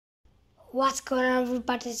What's going on,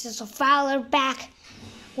 everybody? This is Fowler back.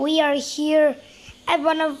 We are here at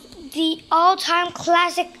one of the all-time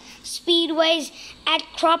classic speedways at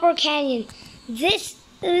Cropper Canyon. This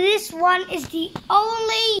one is the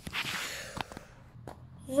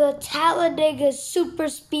Talladega Super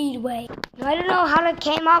Speedway. I don't know how I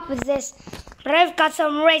came up with this, but I've got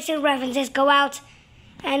some racing references go out,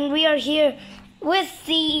 and we are here with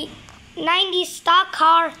the 90s stock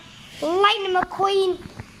car, Lightning McQueen,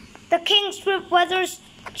 the King Strip Weathers,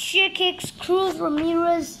 Chickix, Cruz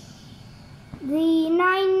Ramirez, the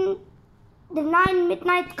 9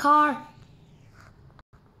 Midnight car,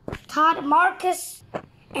 Todd Marcus,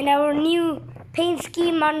 and our new paint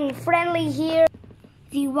scheme on friendly here,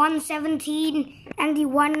 the 117 and the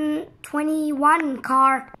 121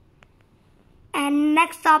 car. And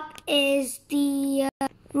next up is the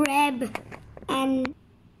Reb and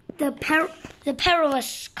the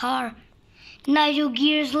Perilous car. Nigel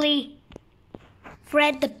Gearsley,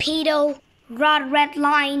 Fred the Pedo, Rod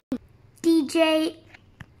Redline, DJ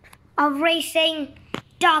of Racing,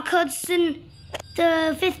 Doc Hudson,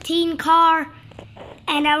 the 15 car,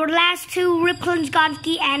 and our last two, Rip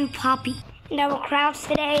Klinsgonsky and Poppy. And our crowds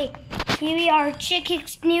today, here we are,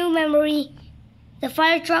 Chickix New Memory, the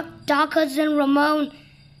fire truck, Doc Hudson, Ramon,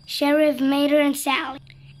 Sheriff Mater, and Sally.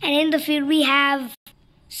 And in the field we have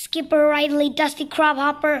Skipper Riley, Dusty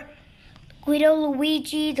Cropper, Guido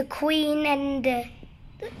Luigi, the Queen, and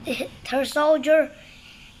her soldier,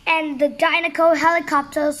 and the Dynaco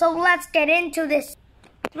helicopter. So let's get into this.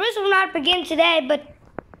 The race will not begin today, but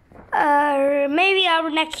maybe our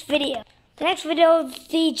next video. The next video,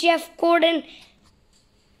 the Jeff Gordon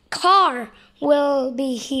car will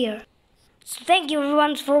be here. So thank you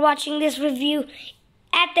everyone for watching this review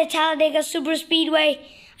at the Talladega Super Speedway.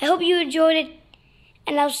 I hope you enjoyed it,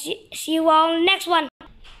 and I'll see you all in the next one.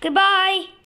 Goodbye.